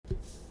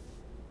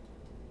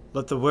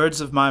Let the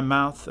words of my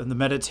mouth and the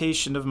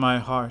meditation of my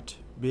heart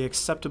be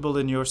acceptable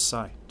in your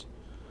sight,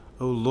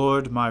 O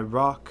Lord, my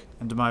rock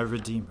and my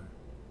redeemer.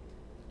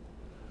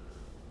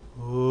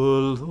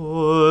 O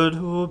Lord,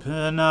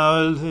 open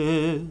our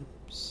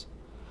lips,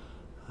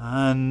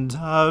 and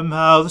our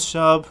mouth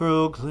shall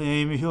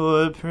proclaim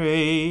your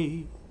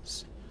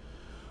praise.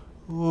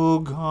 O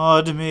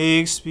God,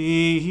 make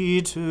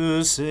speed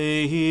to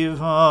save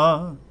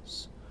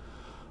us.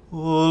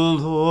 O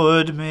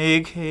Lord,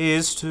 make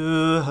haste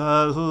to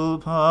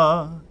help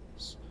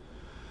us.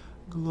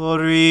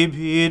 Glory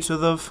be to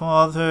the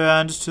Father,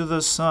 and to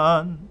the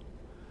Son,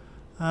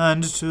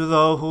 and to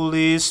the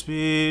Holy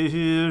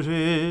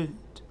Spirit,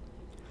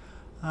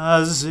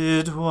 as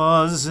it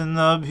was in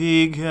the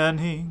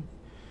beginning,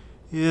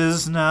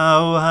 is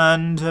now,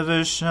 and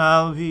ever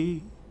shall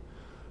be,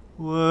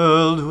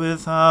 world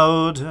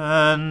without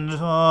end.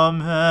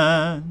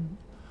 Amen.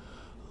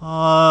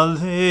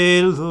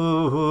 Alleluia.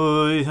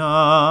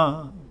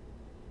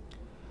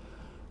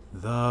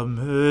 The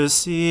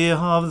mercy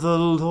of the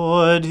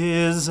Lord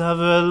is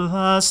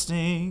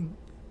everlasting.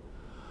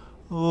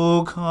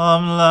 O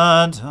come,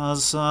 let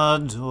us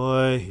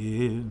adore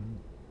him.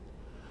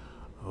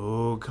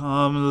 O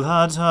come,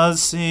 let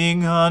us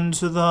sing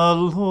unto the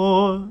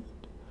Lord.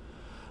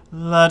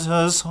 Let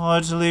us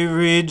heartily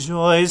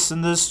rejoice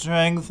in the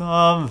strength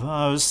of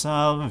our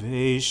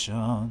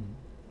salvation.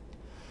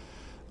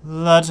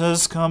 Let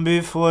us come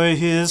before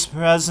his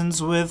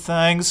presence with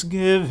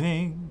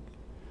thanksgiving,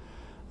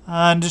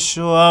 and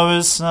show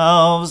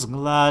ourselves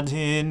glad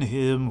in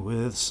him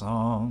with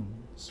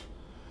songs.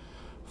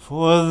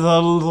 For the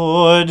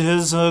Lord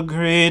is a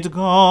great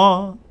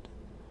God,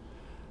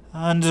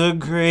 and a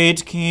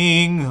great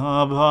King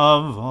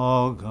above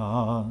all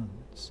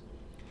gods.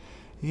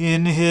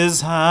 In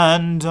his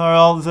hand are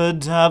all the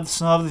depths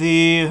of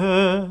the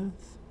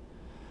earth,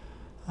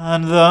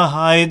 and the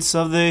heights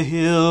of the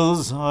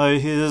hills are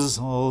his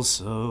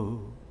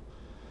also.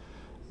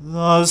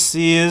 The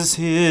sea is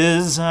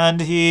his, and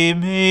he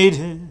made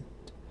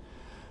it,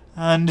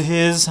 and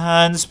his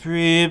hands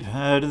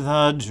prepared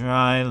the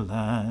dry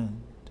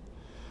land.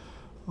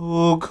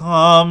 O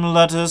come,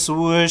 let us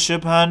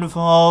worship and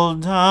fall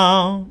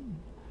down,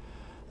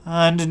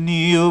 and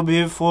kneel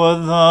before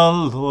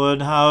the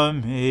Lord our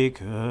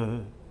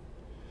Maker.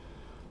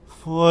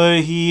 For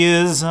he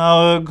is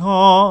our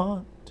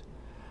God,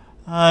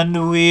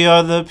 and we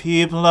are the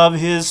people of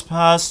his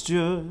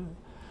pasture,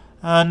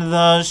 and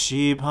the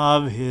sheep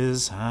of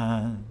his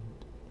hand.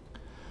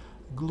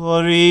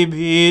 Glory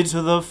be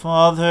to the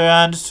Father,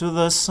 and to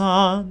the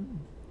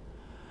Son,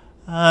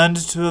 and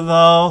to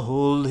the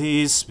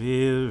Holy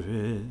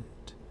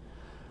Spirit,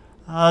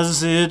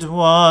 as it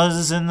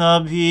was in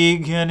the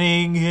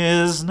beginning,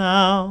 is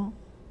now,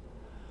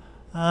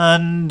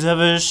 and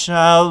ever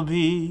shall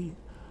be,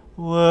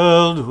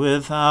 world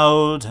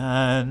without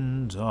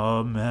end.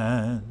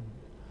 Amen.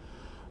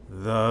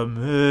 The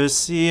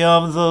mercy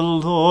of the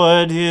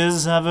Lord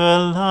is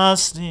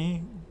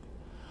everlasting.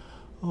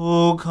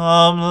 O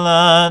come,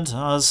 let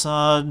us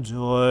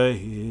adore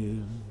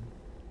him.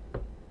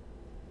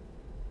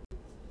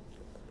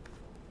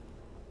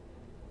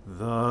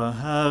 The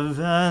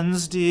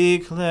heavens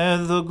declare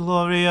the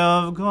glory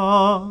of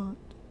God,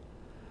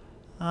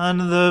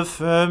 and the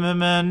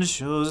firmament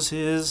shows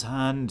his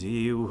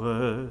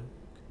handiwork.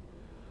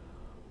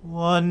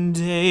 One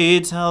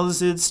day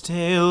tells its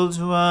tale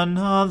to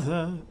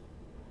another,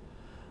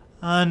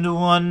 and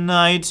one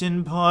night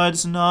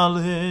imparts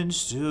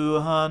knowledge to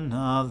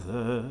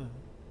another.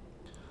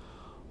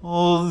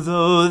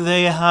 Although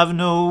they have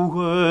no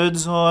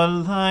words or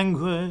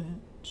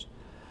language,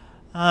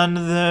 and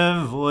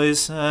their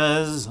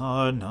voices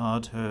are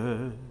not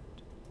heard,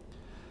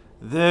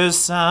 their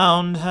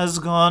sound has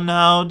gone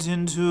out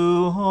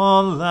into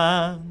all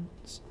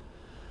lands,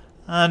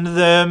 and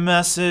their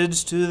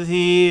message to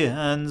the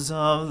ends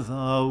of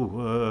the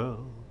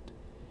world.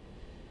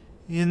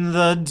 In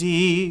the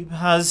deep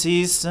has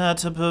he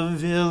set a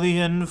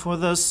pavilion for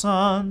the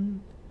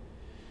sun.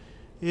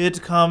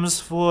 It comes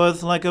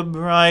forth like a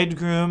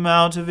bridegroom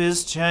out of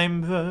his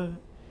chamber.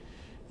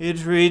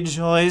 It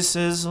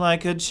rejoices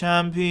like a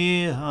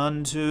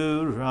champion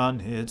to run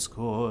its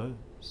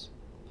course.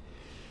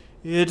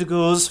 It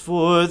goes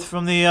forth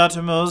from the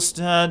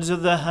uttermost edge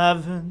of the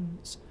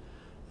heavens,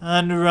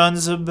 and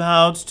runs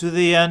about to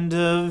the end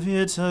of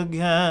it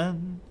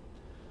again.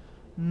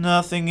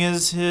 Nothing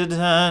is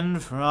hidden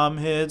from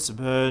its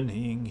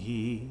burning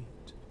heat.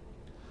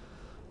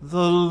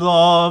 The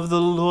law of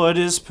the Lord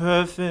is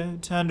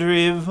perfect, and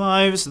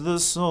revives the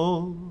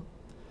soul.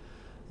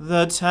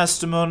 The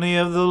testimony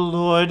of the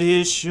Lord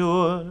is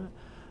sure,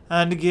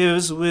 and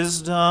gives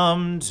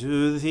wisdom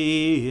to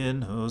the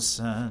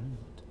innocent.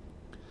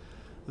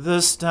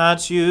 The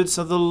statutes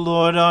of the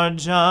Lord are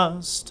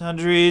just, and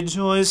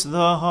rejoice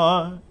the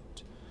heart.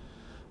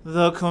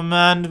 The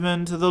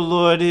commandment of the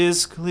Lord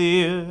is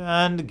clear,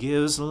 and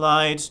gives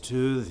light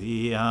to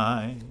the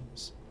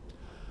eyes.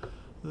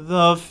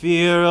 The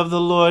fear of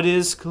the Lord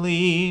is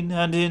clean,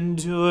 and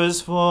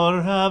endures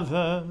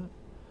forever.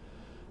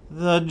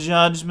 The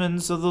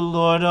judgments of the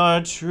Lord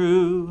are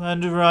true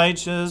and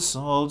righteous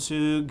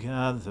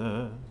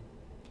altogether.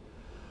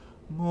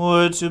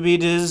 More to be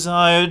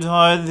desired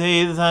are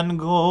they than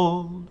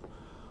gold,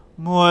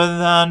 more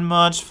than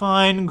much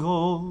fine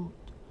gold,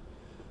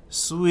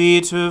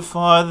 sweeter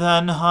far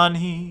than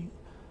honey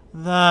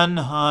in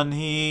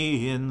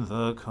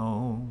the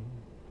comb.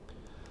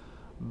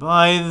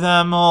 By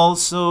them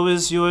also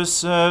is your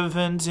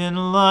servant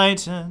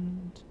enlightened,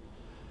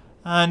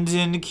 and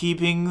in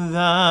keeping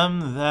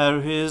them there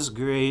is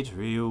great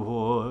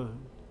reward.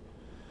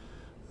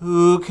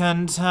 Who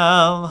can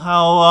tell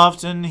how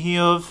often he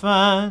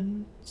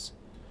offends?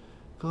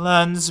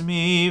 Cleanse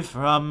me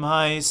from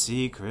my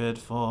secret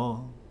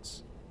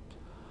faults.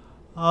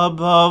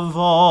 Above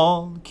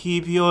all,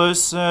 keep your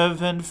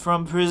servant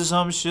from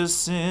presumptuous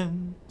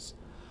sins.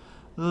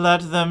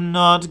 Let them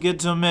not get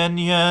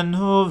dominion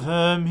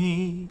over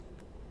me.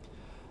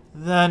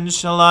 Then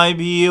shall I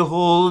be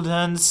whole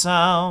and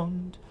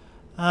sound,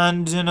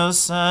 and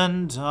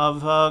innocent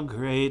of a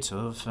great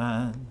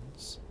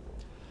offense.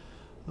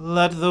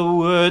 Let the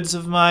words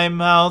of my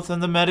mouth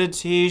and the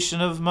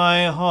meditation of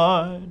my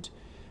heart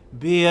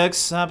be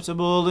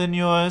acceptable in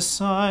your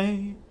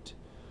sight,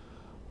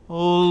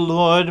 O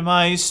Lord,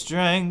 my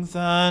strength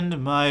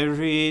and my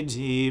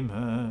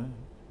Redeemer.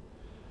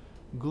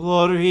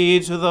 Glory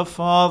to the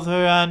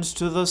Father, and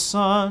to the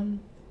Son,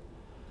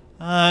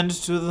 and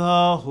to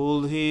the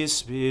Holy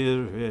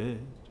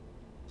Spirit,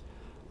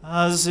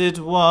 as it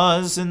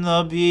was in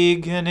the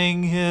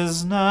beginning,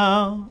 is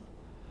now,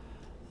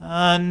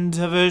 and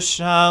ever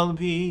shall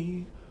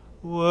be,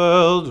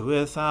 world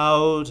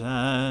without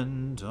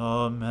end.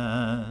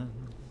 Amen.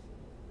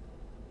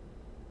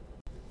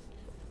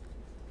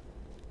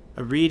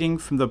 A reading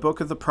from the book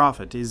of the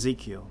prophet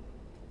Ezekiel.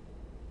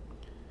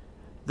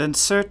 Then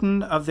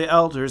certain of the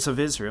elders of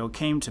Israel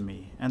came to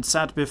me, and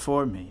sat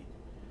before me.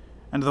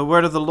 And the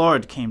word of the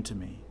Lord came to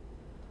me,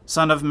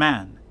 Son of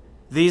man,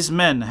 these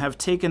men have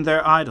taken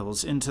their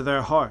idols into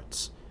their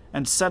hearts,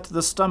 and set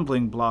the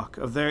stumbling block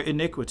of their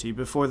iniquity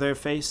before their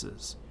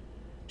faces.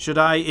 Should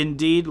I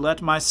indeed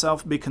let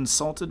myself be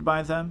consulted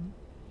by them?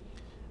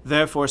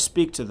 Therefore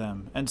speak to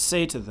them, and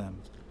say to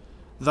them,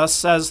 Thus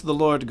says the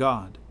Lord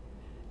God,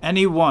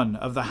 Any one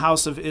of the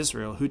house of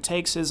Israel who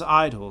takes his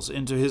idols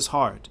into his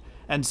heart,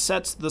 and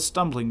sets the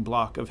stumbling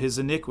block of his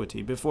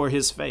iniquity before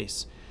his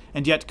face,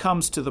 and yet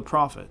comes to the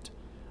prophet,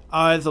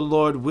 I, the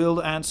Lord,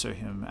 will answer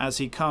him as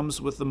he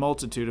comes with the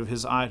multitude of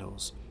his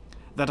idols,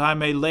 that I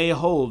may lay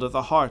hold of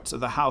the hearts of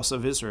the house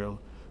of Israel,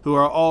 who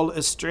are all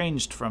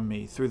estranged from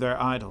me through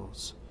their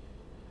idols.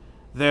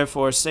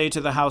 Therefore say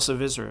to the house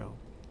of Israel,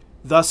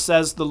 Thus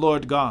says the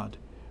Lord God,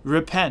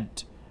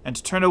 Repent,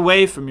 and turn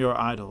away from your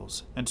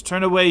idols, and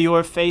turn away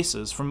your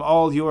faces from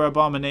all your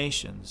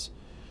abominations.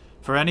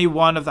 For any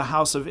one of the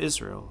house of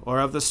Israel, or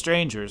of the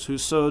strangers who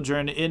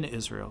sojourn in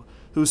Israel,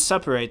 who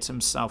separates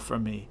himself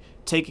from me,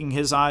 taking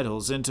his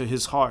idols into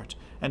his heart,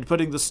 and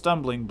putting the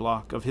stumbling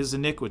block of his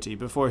iniquity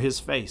before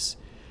his face,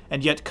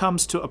 and yet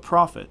comes to a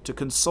prophet to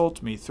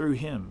consult me through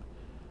him,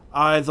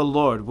 I, the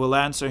Lord, will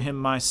answer him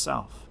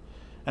myself,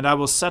 and I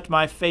will set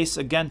my face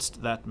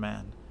against that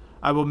man.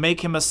 I will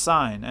make him a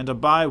sign and a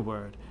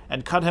byword,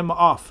 and cut him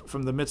off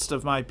from the midst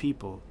of my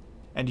people,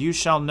 and you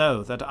shall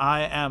know that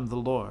I am the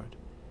Lord.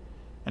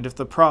 And if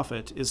the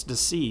prophet is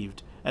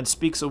deceived, and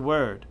speaks a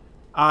word,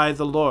 I,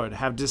 the Lord,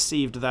 have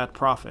deceived that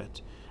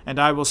prophet, and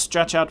I will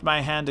stretch out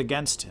my hand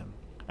against him,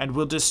 and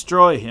will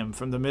destroy him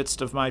from the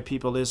midst of my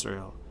people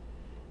Israel.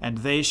 And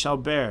they shall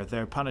bear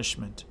their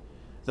punishment.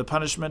 The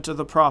punishment of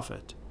the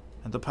prophet,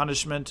 and the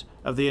punishment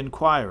of the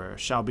inquirer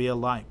shall be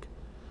alike,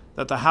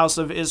 that the house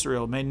of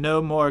Israel may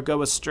no more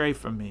go astray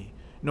from me,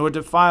 nor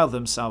defile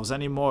themselves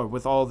any more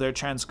with all their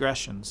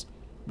transgressions,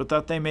 but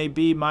that they may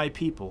be my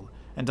people,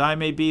 and I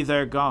may be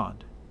their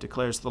God,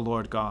 declares the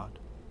Lord God.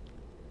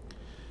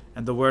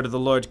 And the word of the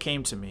Lord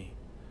came to me,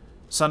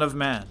 Son of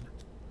man,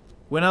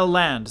 when a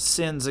land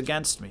sins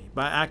against me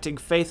by acting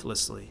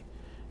faithlessly,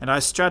 and I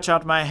stretch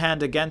out my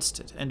hand against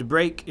it, and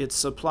break its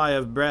supply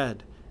of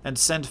bread, and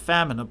send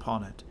famine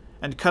upon it,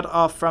 and cut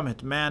off from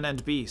it man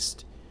and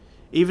beast,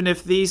 even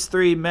if these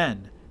 3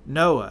 men,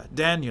 Noah,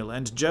 Daniel,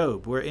 and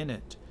Job, were in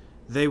it,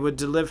 they would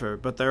deliver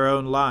but their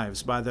own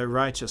lives by their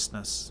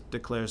righteousness,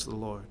 declares the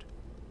Lord.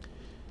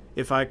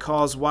 If I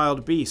cause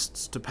wild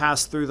beasts to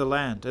pass through the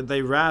land, and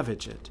they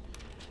ravage it,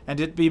 and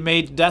it be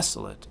made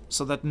desolate,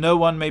 so that no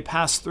one may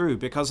pass through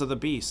because of the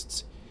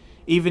beasts,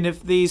 even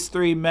if these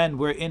 3 men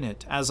were in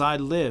it, as I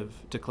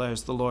live,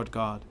 declares the Lord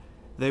God,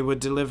 they would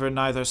deliver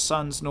neither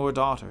sons nor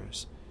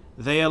daughters.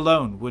 They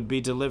alone would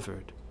be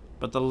delivered,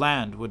 but the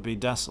land would be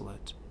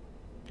desolate.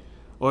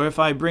 Or if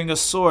I bring a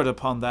sword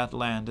upon that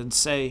land, and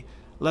say,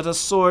 Let a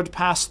sword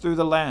pass through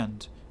the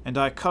land, and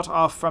I cut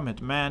off from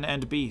it man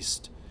and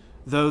beast,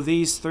 though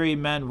these 3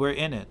 men were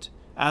in it,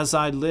 as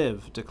I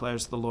live,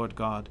 declares the Lord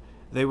God,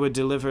 they would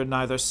deliver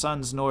neither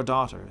sons nor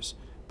daughters,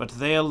 but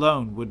they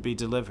alone would be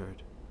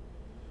delivered.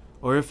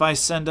 Or if I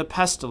send a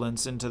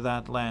pestilence into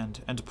that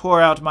land, and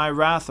pour out my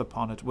wrath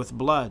upon it with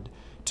blood,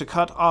 to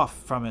cut off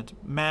from it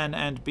man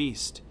and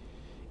beast,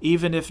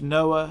 even if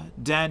Noah,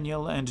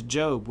 Daniel, and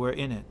Job were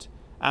in it.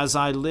 As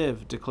I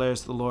live,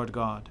 declares the Lord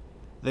God,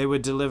 they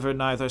would deliver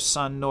neither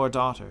son nor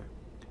daughter.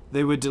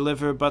 They would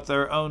deliver but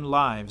their own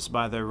lives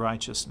by their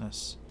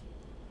righteousness.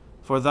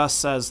 For thus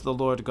says the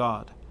Lord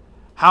God,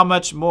 how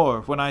much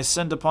more when I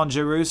send upon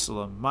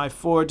Jerusalem my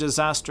 4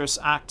 disastrous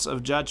acts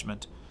of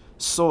judgment,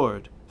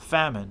 sword,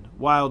 famine,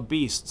 wild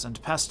beasts,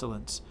 and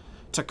pestilence,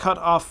 to cut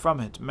off from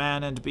it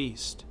man and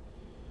beast.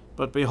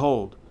 But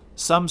behold,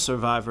 some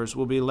survivors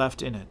will be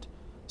left in it,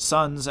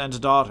 sons and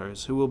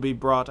daughters who will be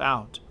brought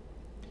out.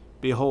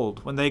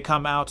 Behold, when they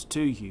come out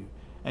to you,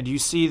 and you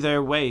see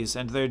their ways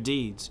and their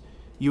deeds,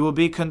 you will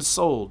be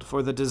consoled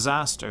for the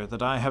disaster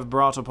that I have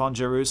brought upon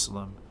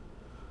Jerusalem,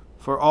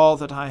 for all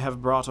that I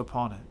have brought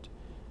upon it.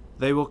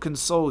 They will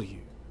console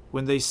you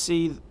when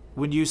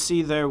you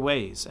see their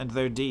ways and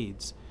their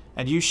deeds,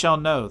 and you shall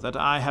know that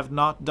I have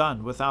not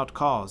done without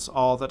cause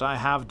all that I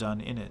have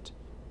done in it,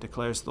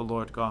 declares the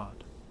Lord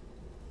God.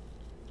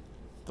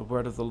 The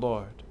word of the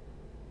Lord.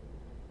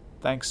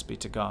 Thanks be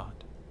to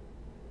God.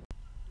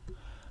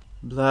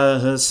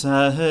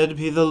 Blessed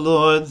be the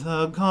Lord,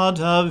 the God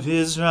of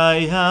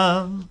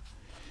Israel.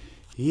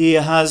 He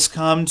has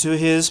come to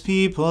his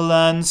people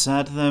and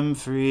set them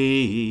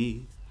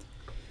free.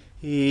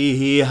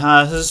 He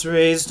has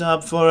raised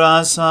up for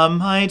us a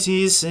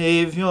mighty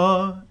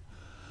Saviour,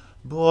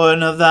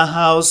 born of the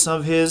house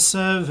of his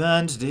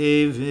servant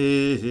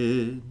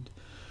David.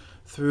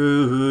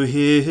 Through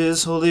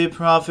his holy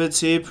prophets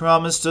he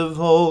promised of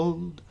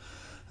old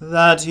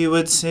that he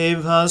would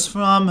save us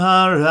from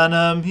our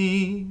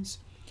enemies,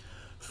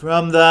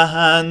 from the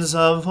hands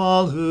of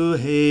all who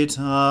hate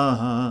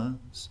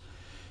us.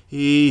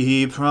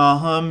 He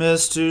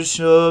promised to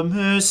show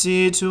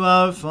mercy to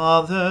our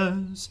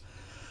fathers,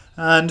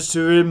 and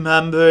to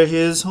remember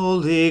his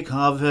holy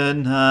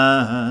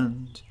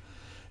covenant.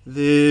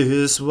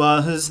 This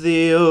was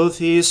the oath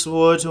he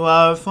swore to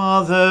our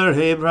father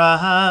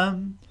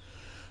Abraham,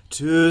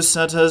 to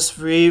set us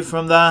free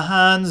from the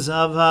hands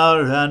of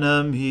our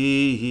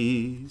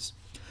enemies,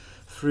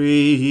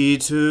 free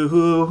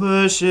to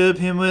worship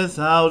him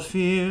without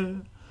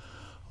fear,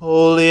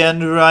 holy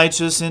and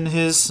righteous in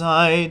his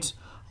sight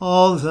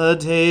all the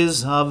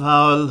days of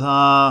our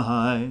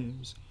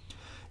lives.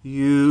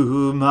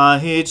 You,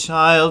 my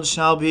child,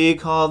 shall be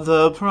called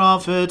the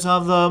prophet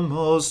of the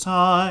Most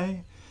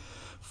High,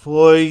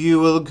 for you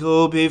will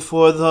go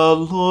before the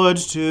Lord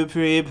to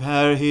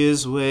prepare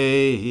his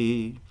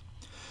way,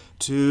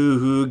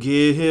 to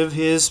give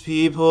his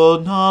people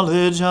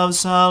knowledge of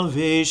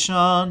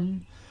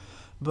salvation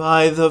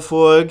by the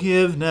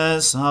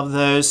forgiveness of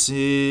their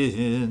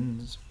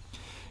sins.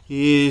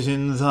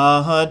 In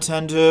the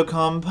tender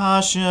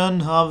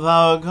compassion of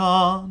our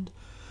God,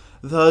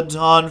 the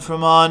dawn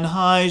from on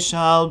high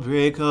shall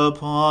break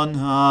upon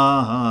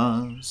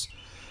us,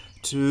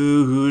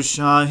 to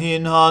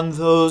shine on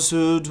those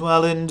who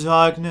dwell in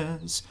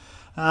darkness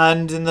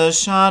and in the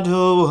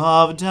shadow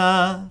of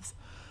death,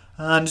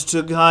 and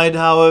to guide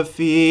our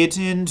feet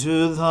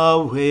into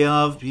the way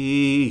of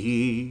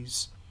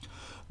peace.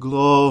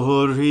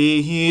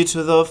 Glory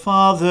to the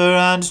Father,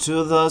 and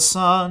to the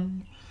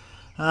Son,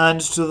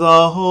 and to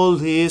the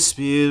Holy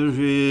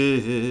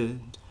Spirit,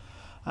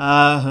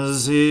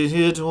 as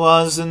it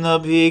was in the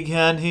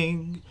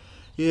beginning,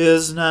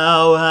 is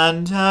now,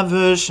 and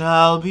ever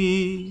shall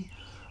be,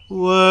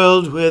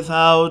 world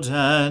without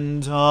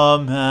end.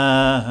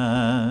 Amen.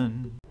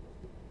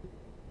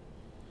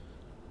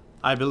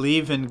 I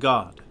believe in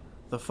God,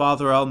 the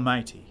Father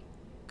Almighty,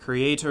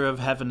 creator of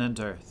heaven and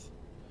earth.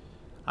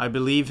 I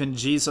believe in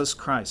Jesus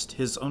Christ,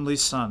 his only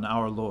Son,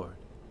 our Lord.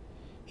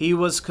 He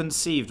was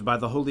conceived by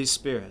the Holy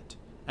Spirit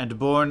and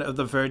born of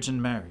the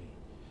Virgin Mary.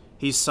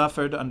 He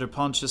suffered under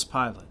Pontius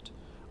Pilate,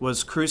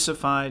 was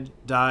crucified,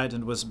 died,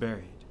 and was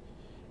buried.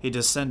 He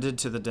descended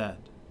to the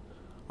dead.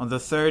 On the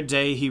 3rd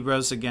day he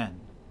rose again.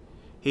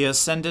 He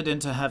ascended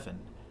into heaven,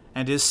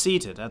 and is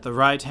seated at the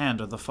right hand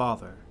of the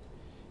Father.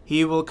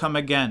 He will come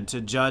again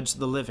to judge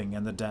the living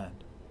and the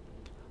dead.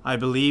 I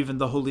believe in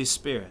the Holy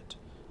Spirit,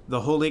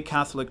 the Holy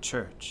Catholic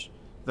Church,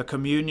 the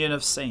communion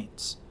of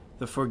saints,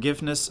 the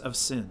forgiveness of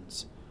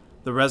sins,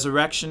 the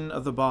resurrection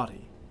of the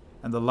body,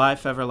 and the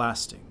life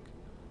everlasting.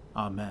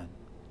 Amen.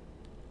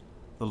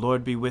 The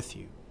Lord be with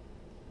you.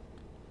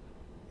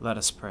 Let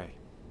us pray.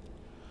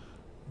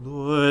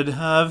 Lord,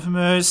 have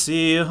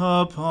mercy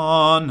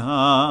upon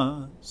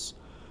us.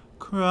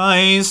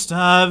 Christ,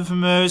 have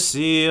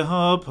mercy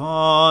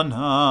upon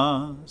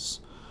us.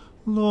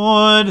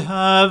 Lord,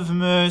 have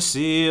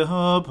mercy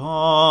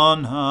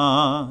upon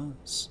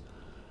us.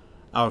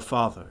 Our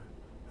Father,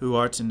 who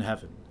art in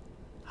heaven,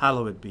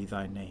 hallowed be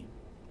thy name.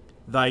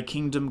 Thy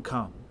kingdom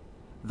come,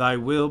 thy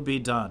will be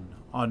done,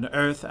 on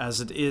earth as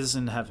it is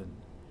in heaven.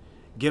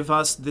 Give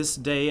us this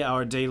day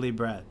our daily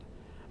bread,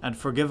 and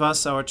forgive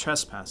us our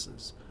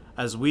trespasses,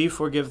 as we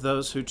forgive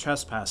those who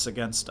trespass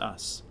against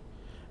us.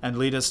 And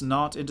lead us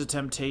not into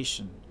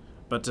temptation,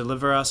 but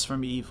deliver us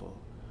from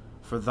evil.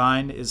 For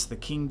thine is the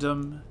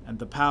kingdom, and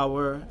the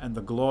power, and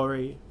the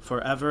glory,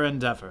 forever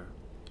and ever.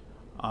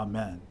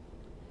 Amen.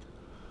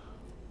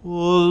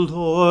 O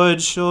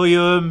Lord, show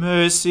your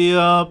mercy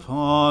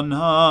upon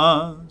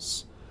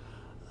us,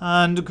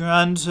 and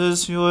grant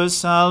us your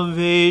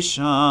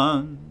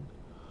salvation.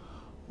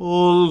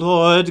 O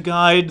Lord,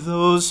 guide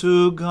those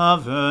who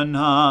govern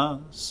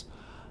us,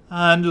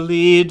 and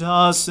lead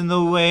us in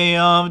the way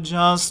of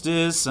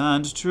justice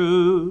and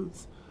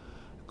truth.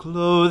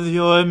 Clothe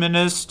your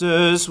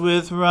ministers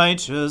with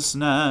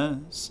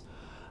righteousness,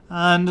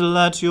 and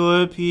let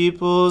your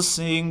people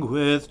sing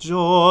with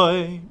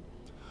joy.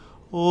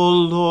 O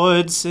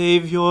Lord,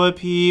 save your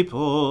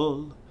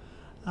people,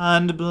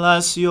 and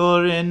bless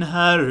your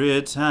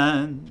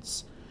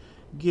inheritance.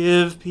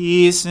 Give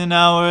peace in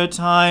our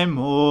time,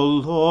 O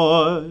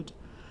Lord,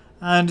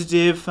 and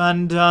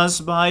defend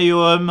us by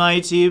your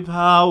mighty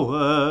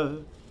power.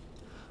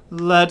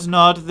 Let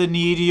not the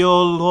needy,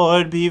 O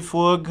Lord, be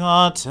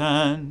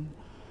forgotten,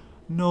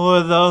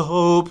 nor the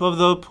hope of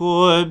the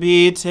poor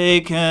be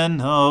taken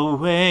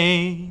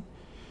away.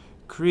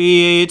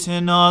 Create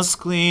in us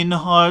clean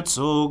hearts,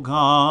 O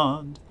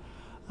God,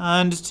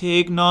 and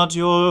take not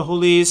your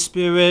Holy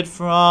Spirit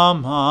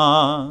from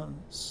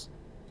us.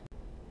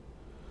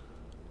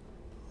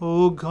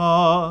 O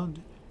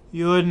God,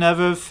 your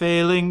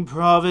never-failing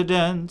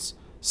providence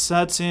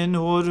sets in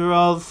order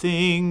all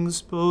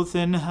things, both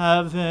in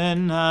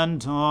heaven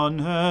and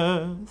on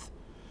earth.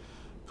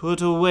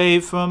 Put away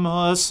from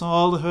us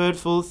all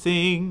hurtful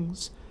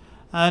things,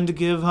 and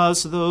give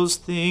us those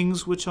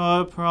things which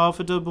are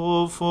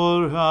profitable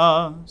for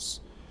us.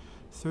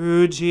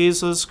 Through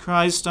Jesus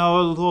Christ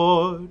our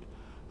Lord,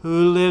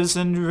 who lives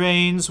and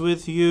reigns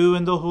with you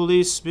in the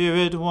Holy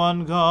Spirit,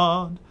 one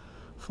God,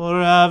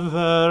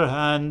 forever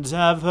and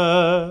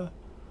ever.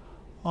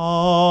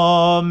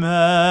 Amen.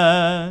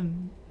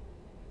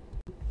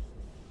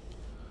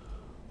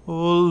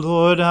 O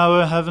Lord,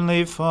 our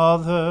heavenly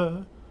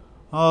Father,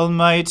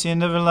 almighty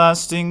and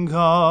everlasting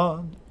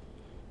God,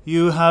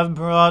 you have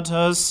brought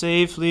us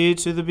safely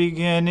to the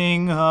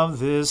beginning of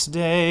this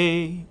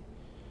day.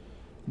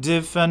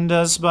 Defend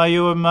us by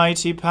your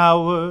mighty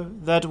power,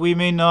 that we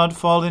may not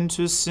fall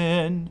into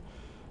sin,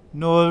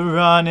 nor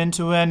run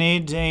into any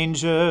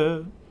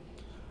danger,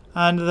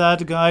 and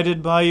that,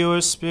 guided by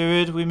your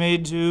Spirit, we may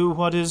do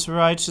what is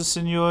righteous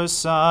in your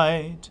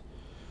sight.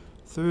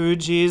 Through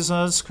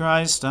Jesus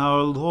Christ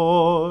our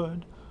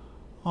Lord.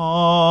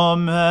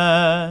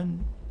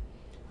 Amen.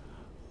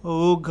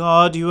 O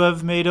God, you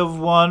have made of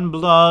one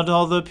blood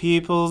all the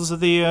peoples of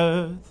the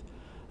earth,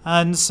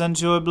 and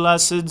sent your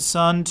blessed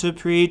Son to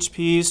preach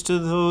peace to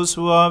those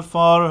who are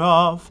far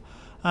off,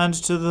 and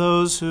to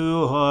those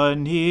who are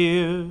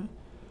near.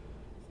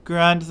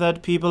 Grant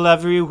that people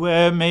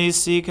everywhere may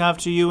seek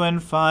after you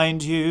and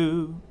find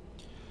you.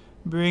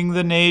 Bring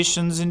the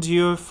nations into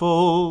your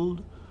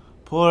fold.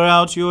 Pour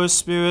out your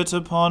Spirit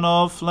upon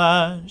all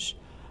flesh,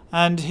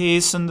 and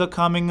hasten the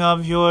coming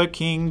of your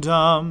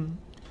kingdom.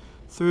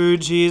 Through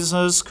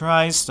Jesus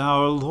Christ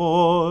our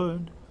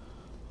Lord.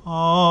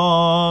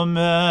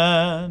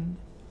 Amen.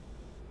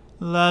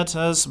 Let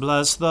us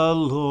bless the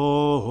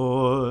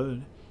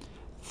Lord.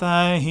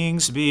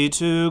 Thanks be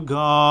to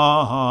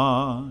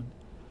God.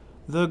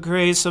 The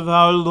grace of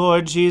our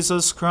Lord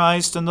Jesus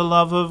Christ, and the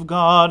love of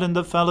God, and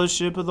the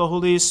fellowship of the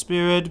Holy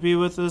Spirit be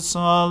with us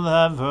all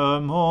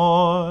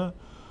evermore.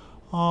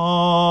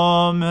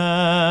 Amen.